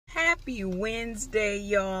Happy Wednesday,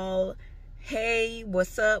 y'all. Hey,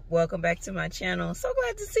 what's up? Welcome back to my channel. So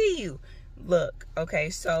glad to see you. Look, okay,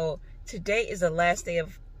 so today is the last day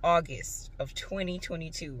of August of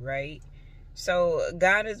 2022, right? So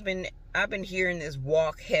I've been hearing this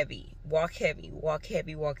walk heavy, walk heavy, walk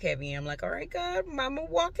heavy, walk heavy. I'm like, all right, God, I'm gonna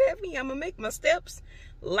walk heavy. I'm gonna make my steps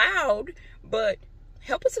loud, but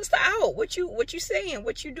help us sister out. What you saying?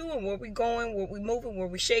 What you doing? Where we going? Where we moving? Where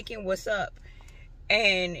we shaking? What's up?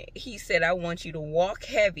 And he said, I want you to walk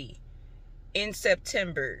heavy in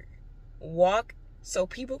September. Walk so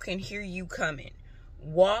people can hear you coming.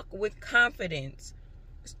 Walk with confidence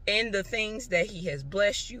in the things that he has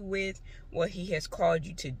blessed you with, what he has called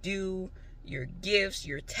you to do, your gifts,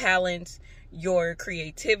 your talents, your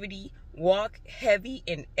creativity. Walk heavy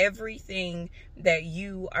in everything that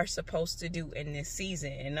you are supposed to do in this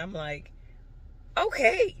season. And I'm like,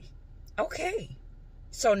 okay.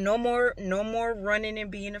 So no more running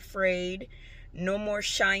and being afraid. No more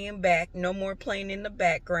shying back. No more playing in the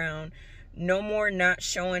background. No more not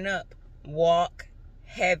showing up. Walk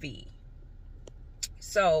heavy.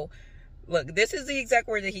 So, look, this is the exact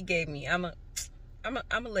word that he gave me. I'm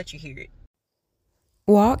gonna let you hear it.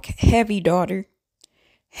 Walk heavy, daughter.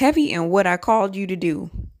 Heavy in what I called you to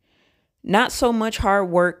do. Not so much hard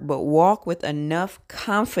work, but walk with enough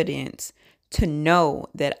confidence to know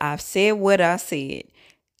that I've said what I said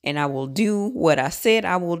and I will do what I said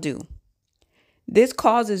I will do. This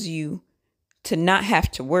causes you to not have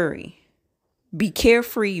to worry. Be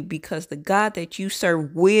carefree because the God that you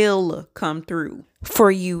serve will come through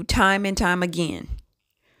for you time and time again.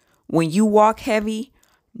 When you walk heavy,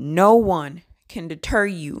 no one can deter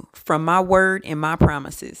you from my word and my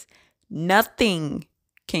promises. Nothing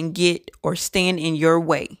can get or stand in your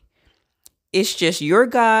way. It's just your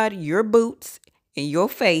God, your boots, and your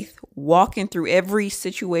faith walking through every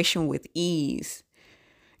situation with ease.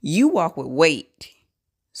 You walk with weight.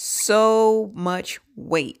 So much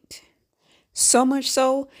weight. So much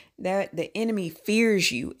so that the enemy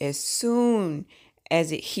fears you as soon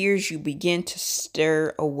as it hears you begin to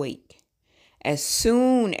stir awake. As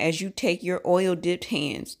soon as you take your oil-dipped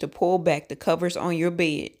hands to pull back the covers on your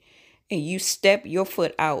bed and you step your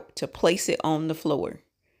foot out to place it on the floor,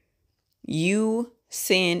 you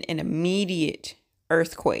send an immediate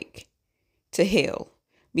earthquake to hell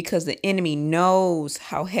because the enemy knows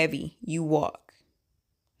how heavy you walk.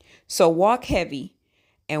 So walk heavy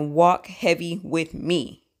and walk heavy with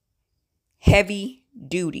me. Heavy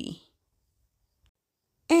duty.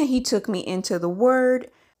 And he took me into the word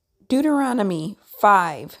Deuteronomy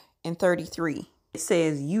 5:33. It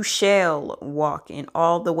says, you shall walk in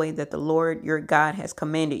all the way that the Lord your God has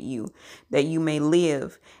commanded you, that you may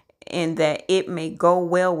live, and that it may go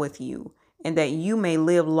well with you, and that you may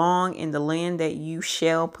live long in the land that you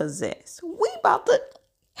shall possess. We about to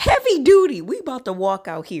heavy duty. We about to walk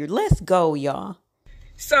out here. Let's go, y'all.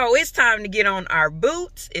 So it's time to get on our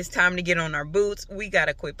boots. It's time to get on our boots. We got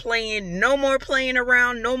to quit playing. No more playing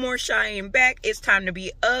around. No more shying back. It's time to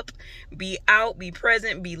be up, be out, be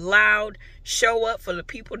present, be loud. Show up for the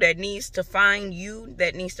people that needs to find you,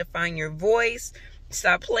 that needs to find your voice.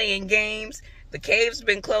 Stop playing games. The cave's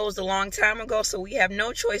been closed a long time ago, so we have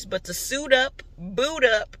no choice but to suit up, boot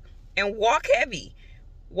up, and walk heavy.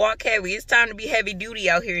 Walk heavy. It's time to be heavy duty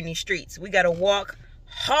out here in these streets. We got to walk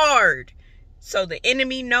hard. So the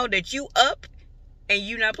enemy know that you up and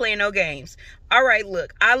you not playing no games. All right,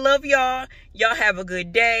 look, I love y'all. Y'all have a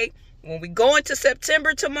good day. When we go into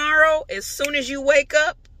September tomorrow, as soon as you wake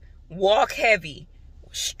up, walk heavy.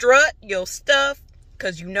 Strut your stuff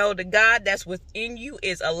because you know the God that's within you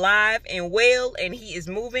is alive and well and he is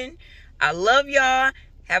moving. I love y'all.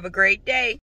 Have a great day.